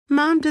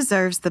Mom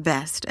deserves the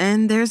best,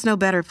 and there's no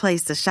better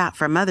place to shop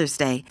for Mother's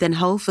Day than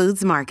Whole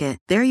Foods Market.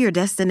 They're your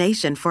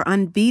destination for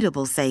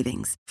unbeatable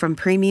savings, from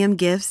premium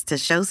gifts to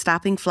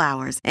show-stopping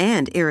flowers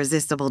and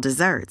irresistible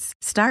desserts.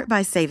 Start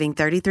by saving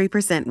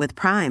 33% with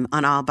Prime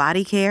on all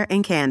body care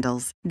and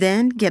candles.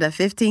 Then get a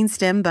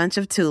 15-stem bunch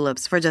of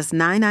tulips for just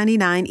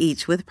 $9.99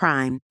 each with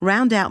Prime.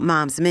 Round out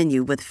Mom's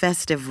menu with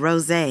festive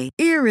rosé,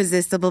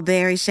 irresistible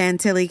berry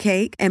chantilly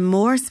cake, and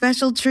more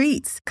special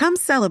treats. Come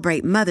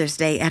celebrate Mother's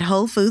Day at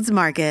Whole Foods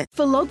Market.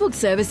 For logbook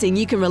servicing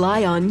you can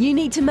rely on, you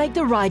need to make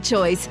the right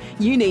choice.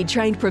 You need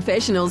trained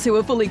professionals who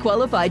are fully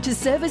qualified to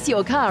service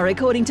your car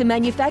according to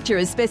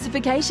manufacturer's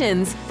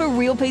specifications. For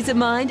real peace of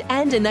mind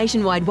and a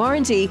nationwide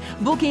warranty,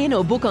 book in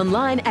or book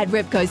online at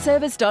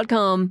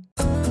repcoservice.com.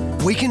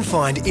 We can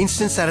find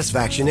instant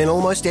satisfaction in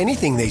almost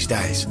anything these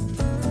days.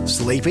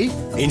 Sleepy?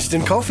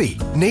 Instant coffee.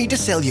 Need to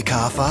sell your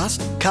car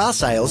fast? Car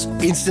sales,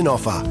 instant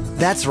offer.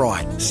 That's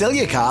right, sell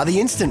your car the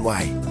instant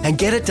way and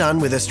get it done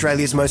with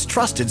Australia's most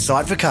trusted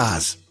site for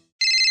cars.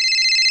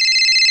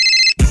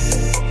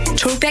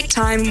 Talkback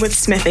Time with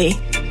Smithy.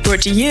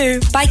 Brought to you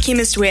by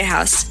Chemist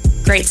Warehouse.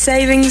 Great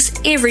savings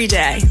every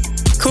day.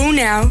 Call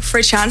now for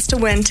a chance to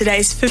win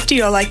today's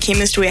 $50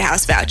 Chemist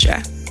Warehouse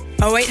voucher.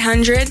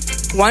 0800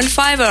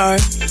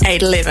 150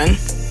 811.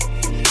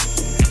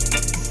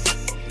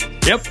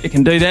 Yep, you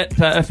can do that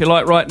if you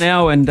like right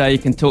now, and you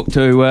can talk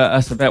to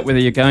us about whether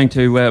you're going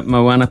to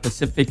Moana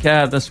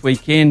Pacifica this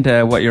weekend,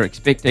 what you're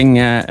expecting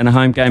in a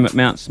home game at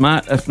Mount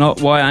Smart. If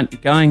not, why aren't you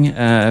going?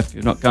 If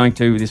you're not going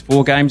to, there's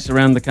 4 games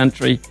around the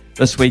country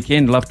this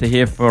weekend. Love to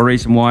hear for a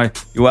reason why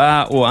you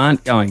are or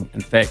aren't going.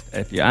 In fact,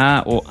 if you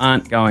are or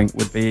aren't going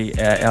would be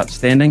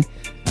outstanding.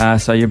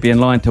 So you'll be in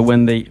line to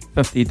win the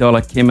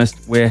 $50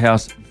 Chemist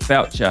Warehouse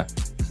voucher.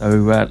 So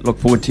look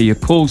forward to your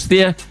calls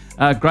there.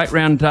 Great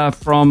round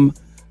from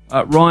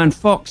Ryan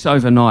Fox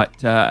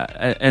overnight,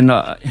 and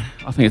I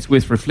think it's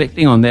worth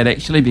reflecting on that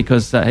actually,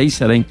 because he's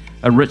sitting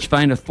a rich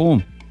vein of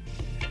form.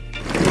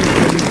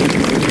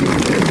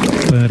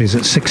 Birdies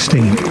at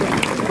 16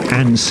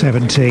 and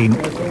 17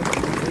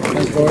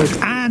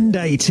 and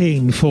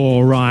 18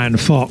 for Ryan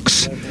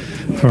Fox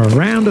for a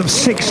round of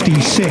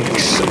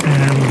 66,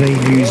 and the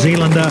New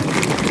Zealander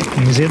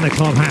is in the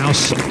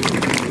clubhouse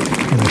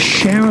with a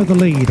share of the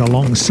lead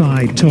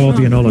alongside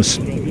Torbjörn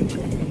Olesen.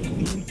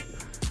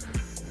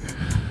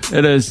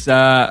 It is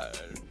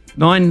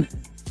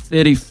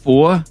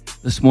 9:34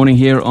 this morning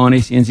here on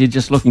SENZ.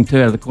 Just looking too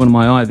out of the corner of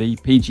my eye, the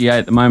PGA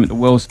at the moment, the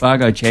Wells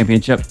Fargo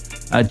Championship.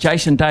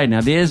 Jason Day, now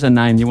there's a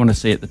name you want to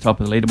see at the top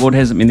of the leaderboard.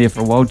 Hasn't been there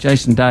for a while.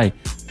 Jason Day,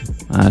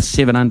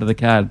 7 under the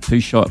card,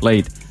 2-shot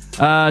lead.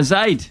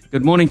 Zaid,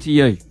 good morning to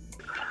you.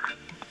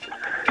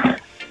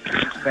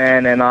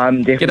 Man, and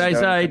I'm definitely G'day,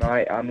 Zaid.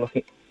 tonight. I'm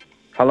looking.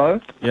 Hello?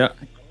 Yeah.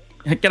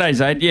 G'day,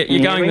 Zaid. Yeah,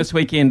 you're going this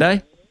weekend,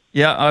 eh?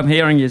 Yeah, I'm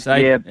hearing you,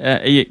 Zaid.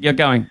 Yeah. You're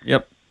going,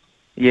 yep.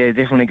 Yeah,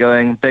 definitely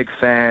going. Big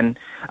fan.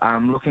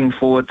 Looking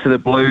forward to the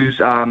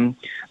Blues.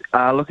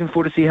 Looking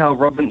forward to see how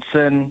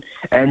Robinson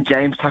and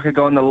James Tucker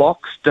go in the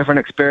locks. Different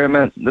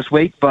experiment this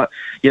week, but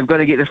you've got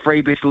to get the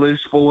three best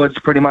loose forwards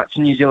pretty much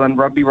in New Zealand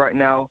rugby right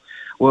now,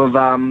 with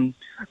Dalton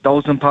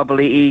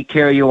Papali'i,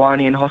 Kera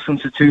Ioane and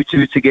Hoskins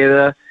Tutu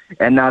together.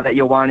 And now that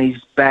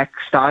Ioane's back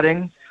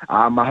starting,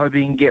 I hope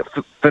he can get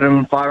fit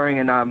and firing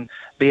and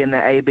be in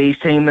the AB's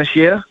team this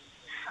year.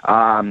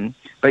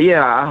 But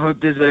yeah, I hope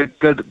there's a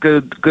good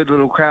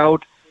little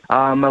crowd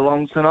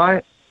along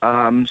tonight.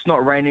 It's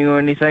not raining or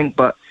anything,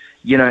 but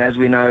you know, as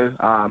we know,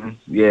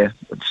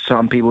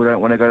 some people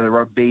don't want to go to the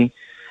rugby,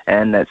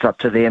 and that's up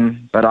to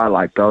them. But I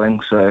like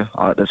going, so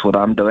that's what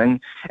I'm doing.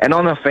 And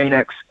on the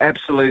Phoenix,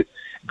 absolute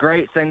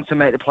great thing to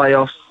make the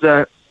playoffs.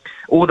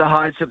 All the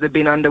hardship they've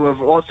been under with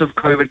lots of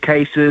COVID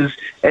cases,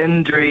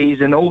 injuries,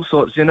 and all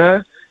sorts, you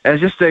know. It's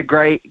just a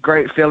great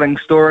feeling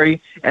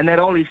story. And that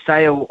Ollie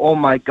Sale, oh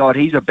my God,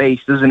 he's a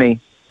beast, isn't he?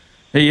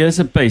 He is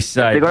a beast,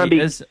 Zaid. He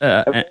is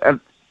a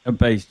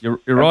beast. You're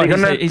right.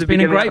 He's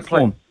been in great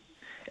form.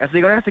 If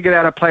they're going to have to give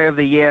out a Player of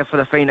the Year for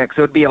the Phoenix,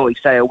 it would be Ollie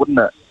Sale, wouldn't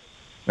it?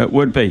 It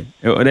would be.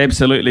 It would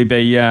absolutely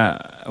be. How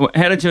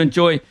did you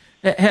enjoy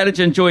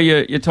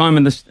your time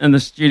in the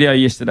studio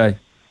yesterday?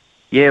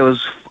 Yeah, it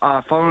was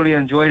thoroughly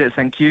enjoyed it.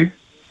 Thank you.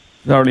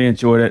 Thoroughly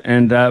enjoyed it,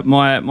 and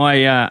my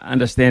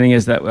understanding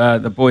is that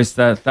the boys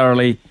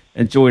thoroughly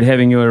enjoyed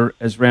having you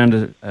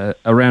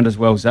around as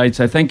well, Zaid.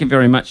 So thank you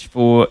very much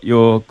for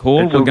your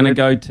call. We're going to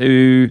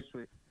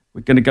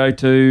go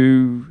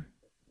to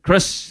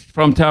Chris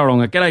from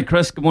Tauranga. G'day,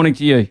 Chris. Good morning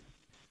to you.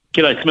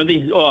 G'day,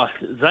 Smithy. Oh,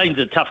 Zane's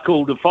a tough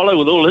call to follow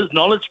with all his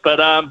knowledge, but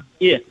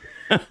yeah.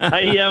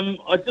 Hey,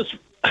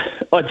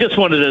 I just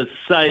wanted to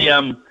say,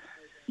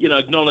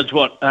 acknowledge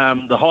what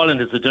the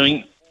Highlanders are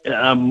doing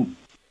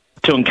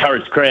to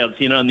encourage crowds,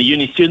 and the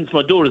uni students.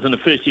 My daughter's in the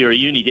first year of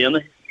uni down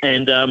there,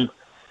 and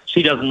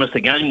she doesn't miss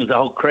a game. There's a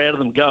whole crowd of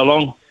them go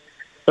along.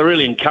 They're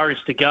really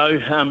encouraged to go.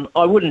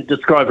 I wouldn't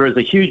describe her as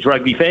a huge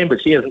rugby fan,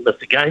 but she hasn't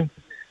missed a game.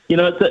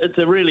 It's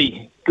a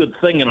really good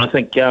thing, and I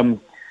think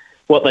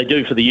what they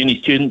do for the uni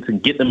students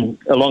and get them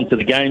along to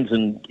the games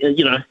and,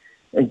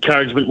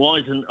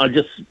 encouragement-wise, and I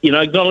just,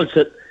 acknowledge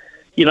that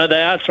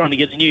they are trying to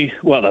get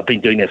they've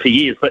been doing that for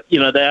years, but, they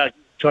are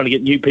trying to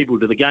get new people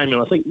to the game,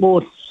 and I think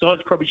more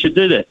sides probably should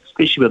do that,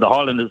 especially with the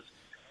Highlanders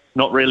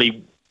not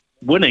really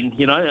winning,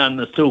 and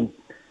they're still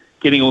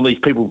getting all these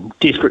people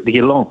desperate to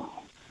get along.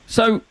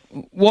 So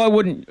why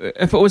wouldn't,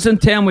 if it was in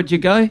town, would you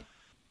go?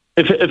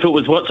 If it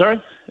was what,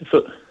 sorry? If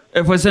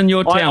it was in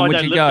your town,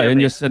 would you go, in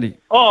your city?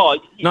 Oh.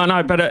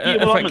 No, but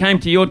if it came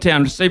to your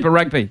town, Super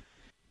Rugby.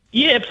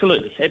 Yeah,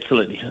 absolutely.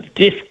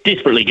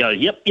 Desperately go.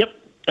 Yep.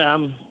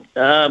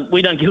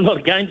 We don't get a lot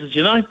of games, as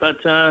you know,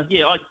 but,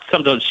 I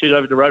sometimes shoot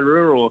over to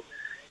Rotorua or,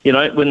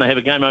 when they have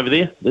a game over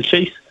there, the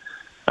Chiefs.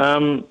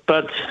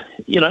 But,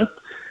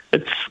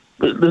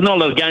 there's not a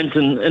lot of games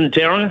in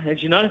Tauranga,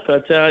 as you know,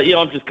 but,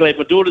 I'm just glad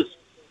my daughter's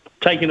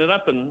taking it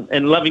up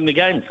and loving the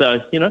game, so,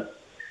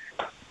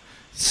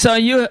 So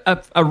you're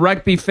a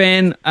rugby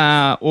fan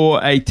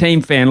or a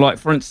team fan, like,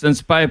 for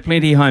instance, Bay of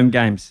Plenty home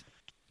games?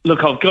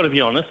 Look, I've got to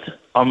be honest,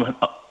 I'm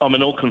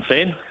an Auckland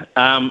fan,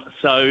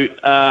 so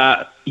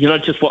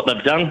just what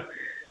they've done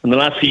in the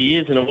last few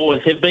years, and I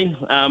always have been,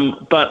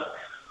 but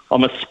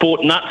I'm a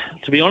sport nut,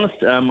 to be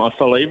honest. I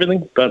follow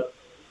everything, but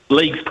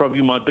league's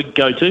probably my big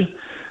go-to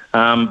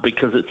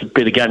because it's a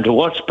better game to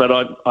watch, but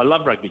I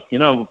love rugby.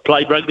 I've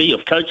played rugby,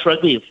 I've coached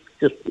rugby, I've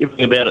just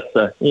everything about it,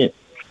 so, yeah.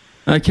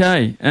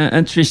 Okay,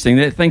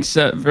 interesting. Thanks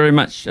very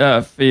much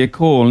for your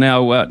call.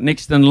 Now,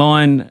 next in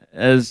line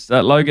is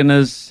Logan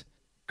is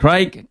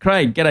Craig.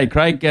 G'day,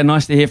 Craig.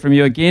 Nice to hear from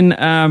you again.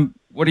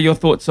 What are your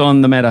thoughts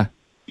on the matter?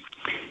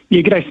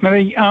 Yeah, g'day,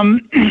 Smithy.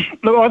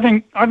 Look,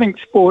 I think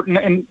sport,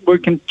 and we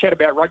can chat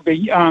about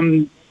rugby,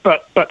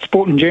 but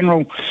sport in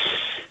general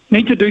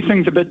need to do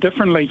things a bit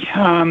differently.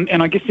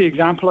 And I guess the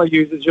example I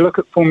use is you look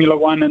at Formula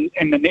One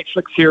and the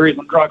Netflix series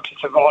on Drive to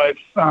Survive.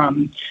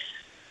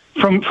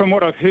 From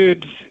what I've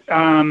heard,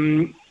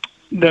 the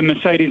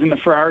Mercedes and the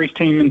Ferraris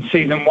team in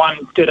season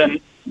one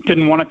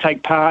didn't want to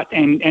take part,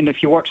 and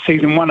if you watch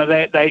season one of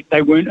that,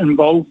 they weren't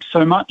involved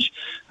so much,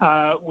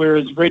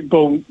 whereas Red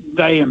Bull,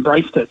 they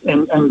embraced it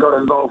and got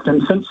involved.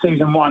 And since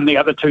season one, the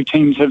other two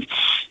teams have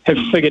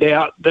figured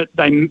out that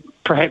they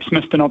perhaps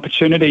missed an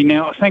opportunity.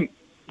 Now, I think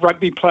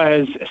rugby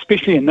players,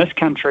 especially in this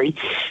country,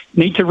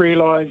 need to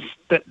realise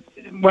that,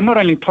 well, not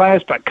only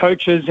players but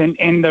coaches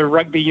and the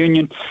rugby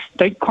union,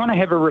 they kind of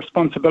have a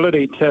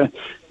responsibility to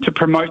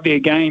promote their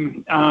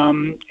game.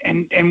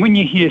 And when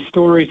you hear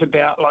stories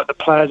about, like, the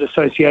Players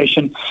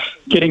Association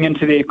getting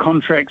into their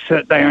contracts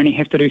that they only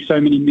have to do so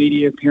many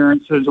media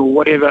appearances or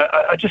whatever,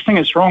 I just think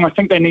it's wrong. I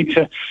think they need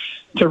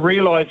to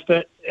realise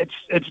that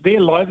it's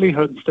their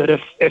livelihoods, that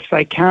if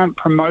they can't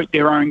promote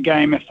their own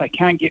game, if they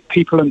can't get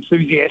people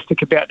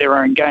enthusiastic about their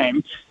own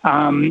game,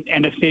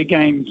 and if their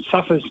game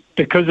suffers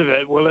because of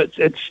it, well,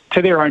 it's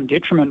to their own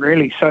detriment,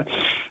 really. So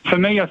for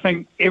me, I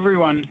think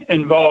everyone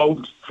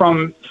involved,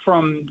 from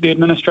the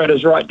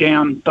administrators right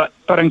down, but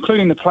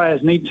including the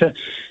players, need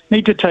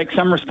to take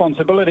some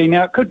responsibility.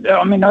 Now, I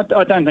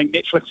don't think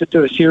Netflix would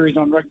do a series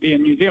on rugby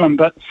in New Zealand,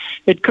 but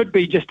it could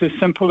be just as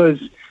simple as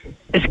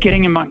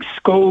getting amongst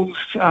schools.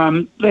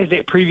 As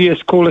that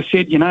previous caller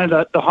said,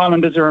 that the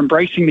Highlanders are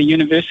embracing the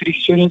university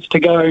students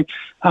to go.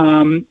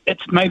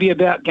 It's maybe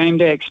about game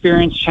day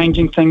experience,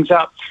 changing things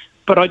up.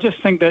 But I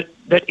just think that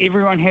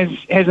everyone has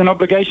an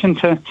obligation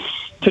to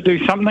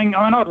do something.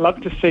 I mean, I'd love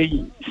to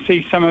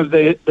see some of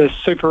the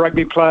Super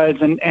Rugby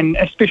players and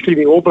especially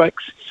the All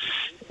Blacks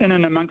in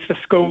and amongst the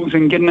schools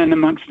and getting in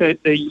amongst the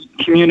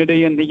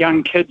community and the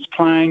young kids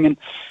playing,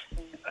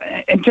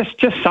 and just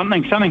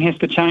something has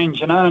to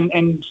change,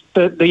 and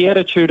the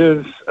attitude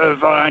of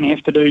I only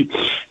have to do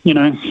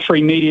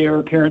 3 media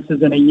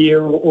appearances in a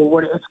year or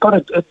what,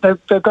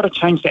 they've got to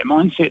change that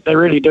mindset. They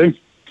really do.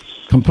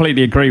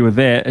 Completely agree with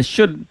that. It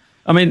should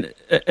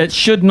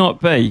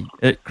not be,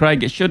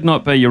 Craig. It should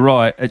not be. You're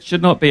right. It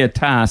should not be a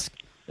task.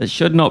 It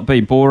should not be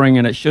boring,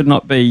 and it should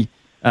not be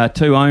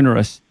too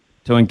onerous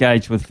to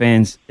engage with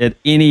fans at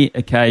any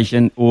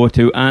occasion or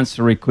to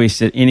answer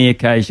requests at any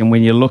occasion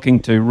when you're looking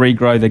to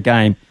regrow the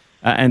game.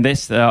 And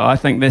that's, I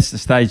think that's the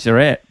stage they're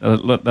at. They're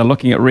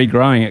looking at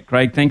regrowing it.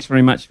 Craig, thanks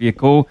very much for your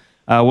call.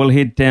 We'll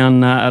head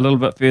down a little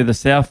bit further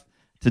south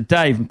to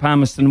Dave in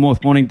Palmerston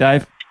North. Morning,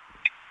 Dave.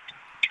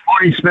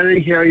 Morning,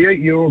 Smithy. How are you?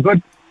 You all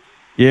good?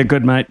 Yeah,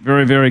 good, mate.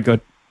 Very, very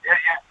good.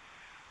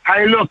 Yeah.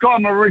 Hey, look,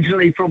 I'm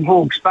originally from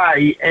Hawke's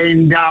Bay,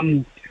 and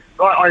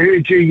I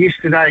heard you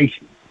yesterday.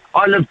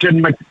 I lived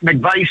in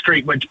McVeigh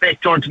Street, which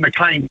backed onto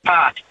McLean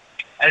Park,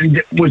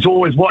 and was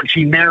always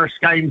watching Marist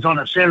games on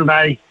a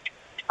Saturday,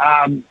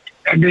 and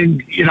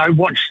then,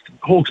 watched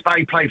Hawke's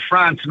Bay play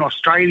France and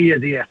Australia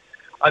there.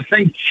 I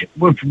think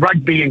with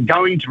rugby and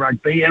going to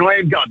rugby, and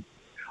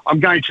I'm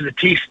going to the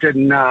test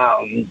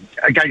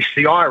against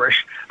the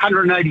Irish,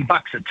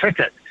 $180 a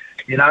ticket,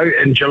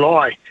 in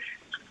July.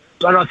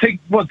 But I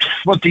think what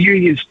the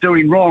union's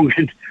doing wrong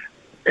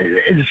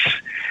is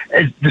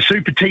the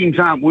super teams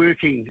aren't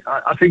working.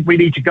 I think we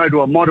need to go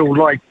to a model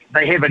like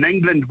they have in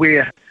England,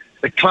 where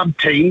the club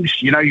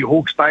teams, your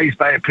Hawke's Bays,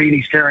 Bay of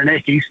Plenty's,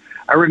 Taranakis,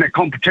 are in a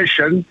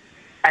competition,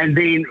 and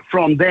then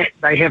from that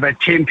they have a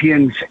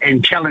Champions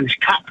and Challenge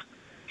Cup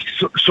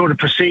sort of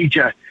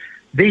procedure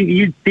then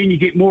you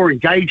get more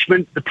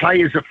engagement. The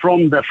players are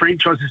from the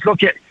franchises.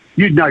 Look at,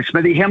 you'd know,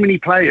 Smithy, how many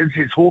players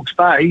has Hawke's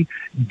Bay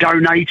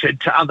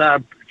donated to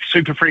other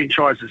super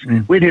franchises?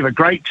 We'd have a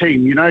great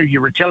team, you know,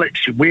 your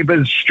Retallicks, your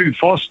Webbers, Stu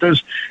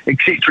Fosters,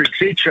 etc.,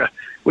 etc.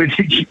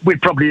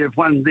 We'd probably have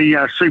won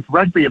the Super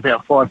Rugby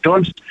about 5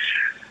 times.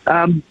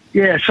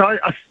 So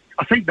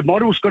I think the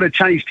model's got to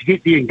change to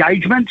get the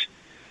engagement.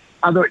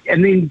 And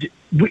then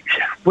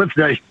with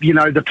the, you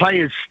know, the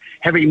players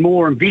having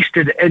more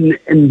invested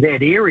in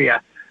that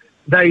area,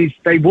 they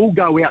will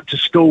go out to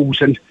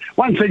schools. And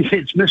one thing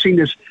that's missing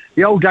is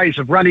the old days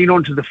of running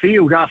onto the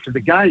field after the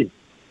game.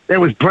 That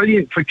was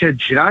brilliant for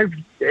kids, you know.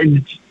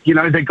 And, you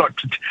know, they got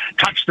to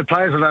touch the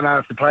players. I don't know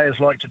if the players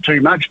liked it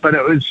too much, but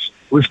it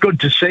was good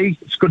to see.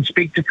 It's good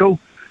spectacle.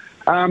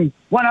 One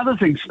other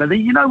thing, Smithy,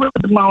 you know, with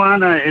the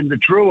Moana and the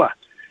Drua,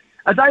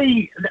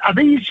 are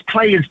these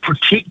players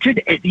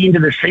protected at the end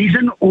of the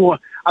season, or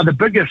are the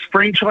biggest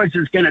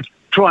franchises going to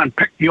try and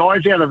pick the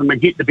eyes out of them and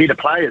get the better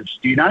players?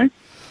 Do you know?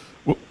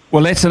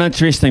 Well, that's an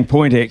interesting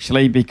point,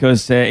 actually,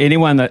 because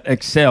anyone that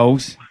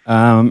excels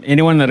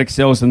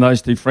in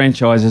those two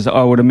franchises,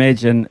 I would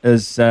imagine,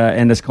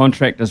 and his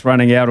contract is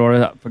running out or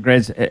up for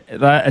grabs,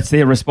 it's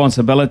their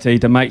responsibility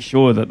to make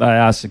sure that they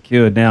are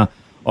secured. Now,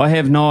 I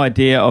have no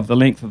idea of the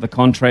length of the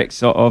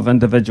contracts of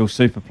individual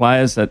super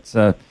players. That's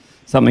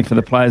something for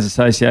the Players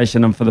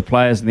Association and for the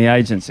players and the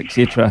agents,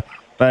 etc.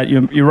 But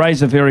you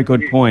raise a very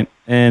good point,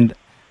 and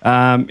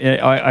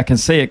I can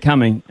see it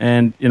coming.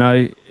 And, you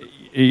know,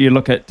 you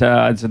look at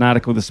there's an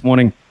article this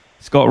morning,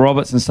 Scott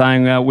Robertson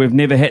saying we've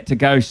never had to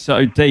go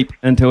so deep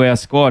into our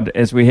squad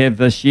as we have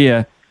this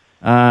year.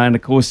 And,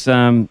 of course,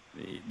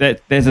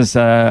 that is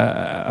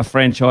a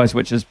franchise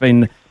which has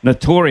been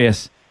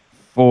notorious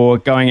for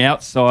going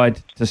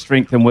outside to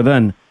strengthen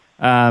within.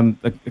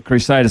 The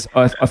Crusaders,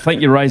 I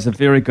think you raise a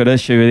very good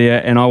issue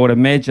there, and I would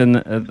imagine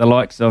the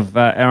likes of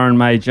Aaron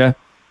Major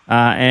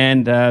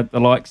and the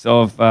likes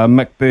of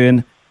Mick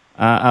Byrne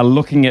are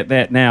looking at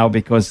that now,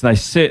 because they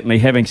certainly,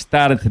 having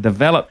started to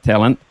develop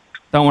talent,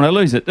 don't want to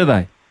lose it, do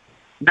they?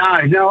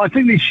 No, I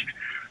think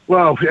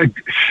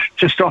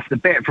just off the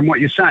bat from what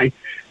you're saying,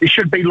 there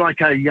should be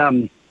like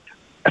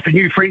if a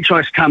new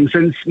franchise comes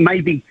in,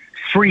 maybe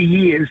 3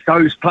 years,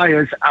 those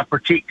players are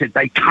protected.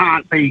 They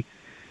can't be,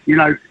 you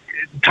know,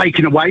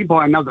 taken away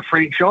by another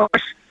franchise.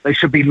 They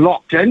should be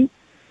locked in.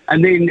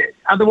 And then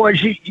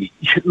otherwise, you,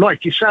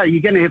 like you say,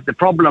 you're going to have the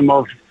problem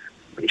of,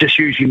 just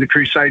using the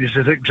Crusaders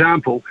as an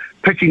example,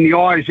 picking the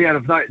eyes out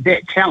of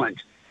that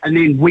talent and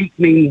then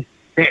weakening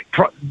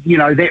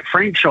that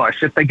franchise.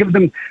 If they give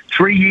them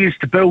 3 years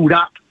to build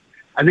up,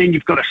 and then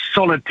you've got a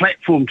solid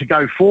platform to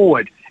go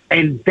forward,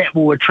 and that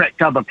will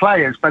attract other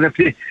players. But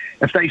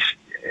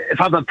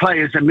if other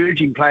players,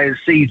 emerging players,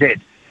 see that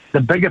the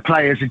bigger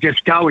players are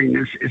just going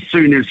as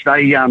soon as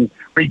they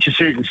reach a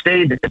certain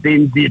standard,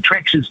 then the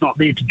attraction's not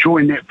there to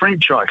join that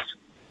franchise.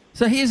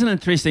 So here's an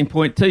interesting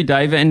point too,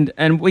 Dave,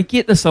 and we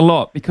get this a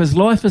lot because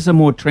life is a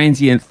more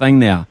transient thing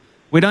now.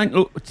 We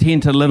don't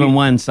tend to live in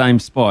one same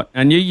spot.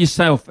 And you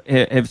yourself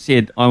have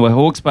said, I'm a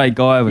Hawke's Bay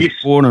guy. I was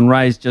born and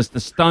raised just a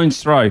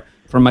stone's throw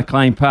from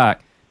McLean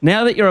Park.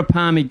 Now that you're a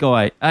Palmy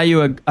guy, are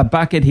you a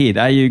Buckethead?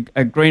 Are you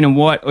a green and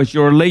white, or is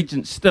your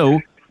allegiance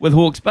still with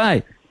Hawke's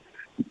Bay?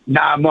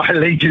 No, my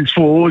allegiance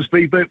for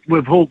Hornsby, but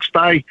with Hawke's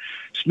Bay,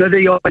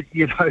 Smithy, I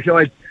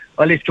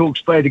left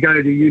Hawke's Bay to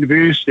go to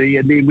university,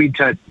 and then went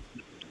to,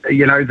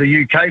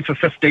 the UK for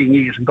 15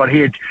 years and got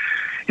here,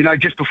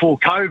 just before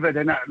COVID.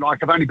 And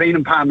I've only been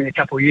in Palmy a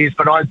couple of years,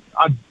 but I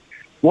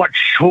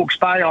watch Hawke's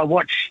Bay, I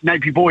watch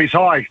Napier Boys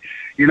High,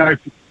 in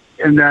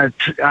the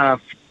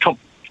top,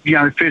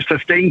 first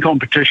 15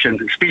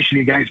 competition, especially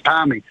against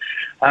Palmy.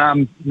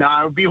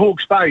 It'll be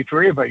Hawke's Bay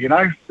forever,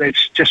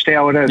 That's just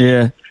how it is.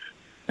 Yeah.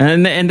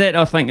 And that,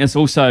 I think, is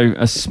also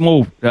a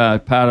small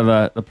part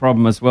of the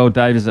problem as well,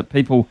 Dave, is that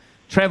people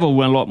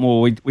travel a lot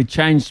more. We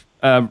change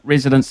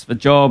residence for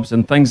jobs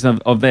and things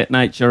of that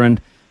nature, and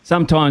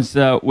sometimes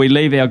we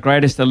leave our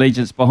greatest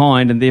allegiance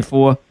behind, and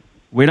therefore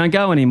we don't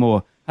go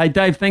anymore. Hey,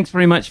 Dave, thanks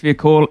very much for your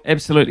call.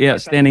 Absolutely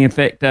outstanding. In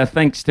fact,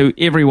 thanks to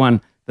everyone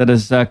that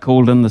has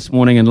called in this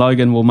morning, and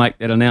Logan will make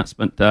that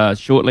announcement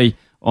shortly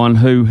on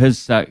who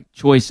his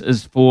choice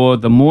is for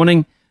the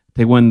morning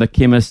to win the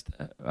Chemist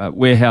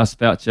Warehouse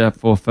voucher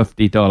for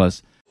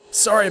 $50.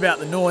 Sorry about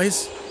the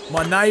noise.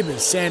 My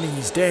neighbour's sanding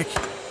his deck.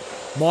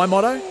 My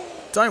motto?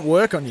 Don't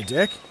work on your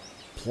deck.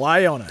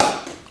 Play on it.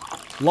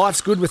 Life's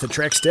good with a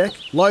Trex deck.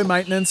 Low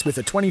maintenance with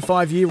a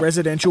 25-year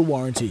residential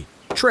warranty.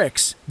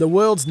 Trex, the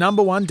world's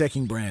 #1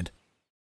 decking brand.